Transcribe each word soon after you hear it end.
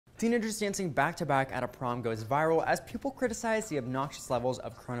Teenagers dancing back-to-back at a prom goes viral as people criticize the obnoxious levels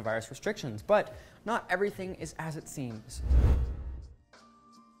of coronavirus restrictions, but not everything is as it seems.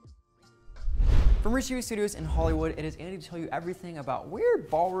 From Shira Studios in Hollywood, it is Andy to tell you everything about weird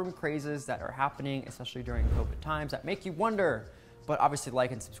ballroom crazes that are happening, especially during COVID times, that make you wonder. But obviously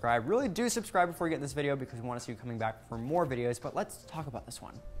like and subscribe. Really do subscribe before you get in this video because we want to see you coming back for more videos, but let's talk about this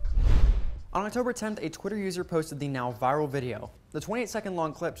one. On October 10th, a Twitter user posted the now viral video. The 28-second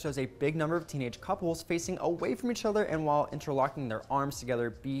long clip shows a big number of teenage couples facing away from each other and while interlocking their arms together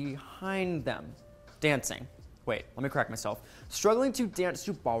behind them. Dancing. Wait, let me correct myself. Struggling to dance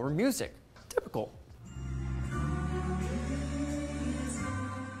to ballroom music. Typical.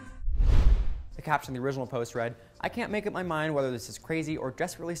 The caption in the original post read, "I can't make up my mind whether this is crazy or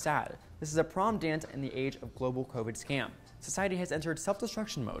desperately sad. This is a prom dance in the age of global COVID scam. Society has entered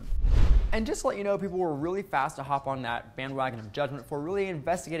self-destruction mode." And just to let you know, people were really fast to hop on that bandwagon of judgment for really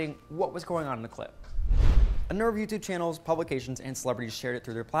investigating what was going on in the clip. A number of YouTube channels, publications, and celebrities shared it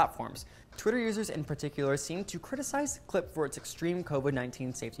through their platforms. Twitter users in particular seemed to criticize the clip for its extreme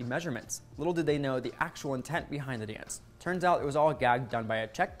COVID-19 safety measurements. Little did they know the actual intent behind the dance. Turns out it was all a gag done by a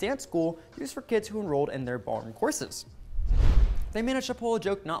Czech dance school used for kids who enrolled in their ballroom courses. They managed to pull a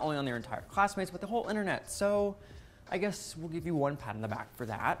joke not only on their entire classmates, but the whole internet, so I guess we'll give you one pat on the back for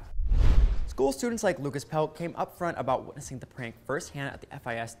that. School students like Lucas Pelk came up front about witnessing the prank firsthand at the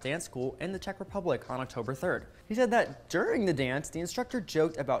FIS dance school in the Czech Republic on October 3rd. He said that during the dance, the instructor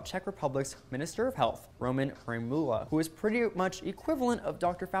joked about Czech Republic's Minister of Health, Roman Primula, who is pretty much equivalent of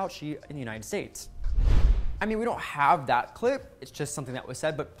Dr. Fauci in the United States. I mean, we don't have that clip, it's just something that was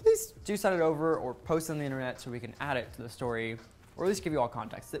said, but please do send it over or post it on the internet so we can add it to the story, or at least give you all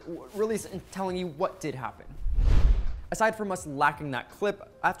context, that really is telling you what did happen. Aside from us lacking that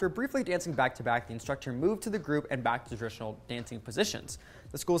clip, after briefly dancing back-to-back, the instructor moved to the group and back to traditional dancing positions.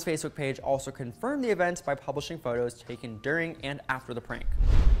 The school's Facebook page also confirmed the events by publishing photos taken during and after the prank.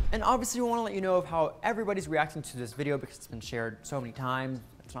 And obviously we want to let you know of how everybody's reacting to this video because it's been shared so many times.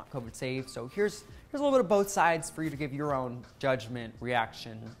 It's not COVID safe, so here's a little bit of both sides for you to give your own judgment,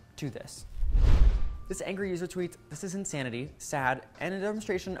 reaction to this. This angry user tweets, "This is insanity, sad, and a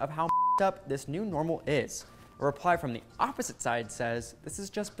demonstration of how up this new normal is." A reply from the opposite side says, "This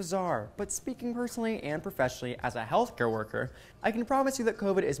is just bizarre, but speaking personally and professionally as a healthcare worker, I can promise you that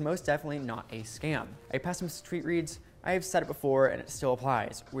COVID is most definitely not a scam." A pessimistic tweet reads, "I have said it before and it still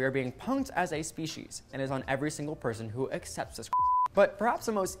applies. We are being punked as a species and is on every single person who accepts this." But perhaps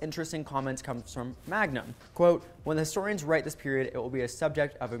the most interesting comments comes from Magnum. Quote, "When the historians write this period, it will be a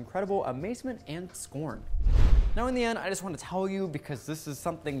subject of incredible amazement and scorn." Now in the end, I just want to tell you, because this is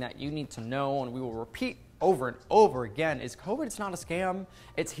something that you need to know and we will repeat over and over again, is COVID is not a scam.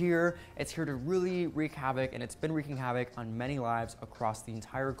 It's here to really wreak havoc, and it's been wreaking havoc on many lives across the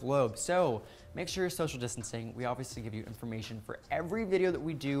entire globe. So make sure you're social distancing. We obviously give you information for every video that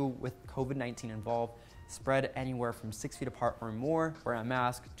we do with COVID-19 involved. Spread anywhere from 6 feet apart or more, wear a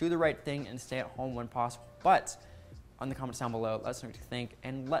mask, do the right thing, and stay at home when possible. But on the comments down below, let us know what you think,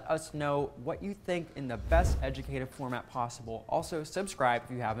 and let us know what you think in the best educated format possible. Also, subscribe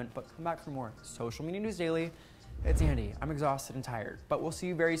if you haven't, but come back for more social media news daily. It's Andy. I'm exhausted and tired, but we'll see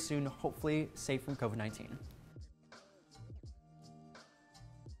you very soon, hopefully safe from COVID-19.